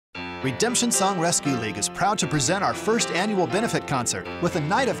Redemption Song Rescue League is proud to present our first annual benefit concert with a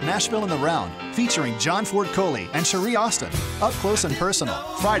night of Nashville in the Round, featuring John Ford Coley and Cherie Austin, up close and personal,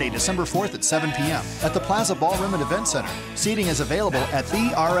 Friday, December 4th at 7 p.m. at the Plaza Ballroom and Event Center. Seating is available at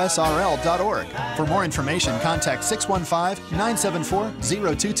thersrl.org. For more information, contact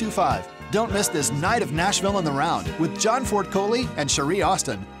 615-974-0225. Don't miss this night of Nashville in the Round with John Ford Coley and Cherie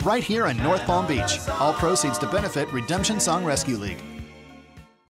Austin right here in North Palm Beach. All proceeds to benefit Redemption Song Rescue League.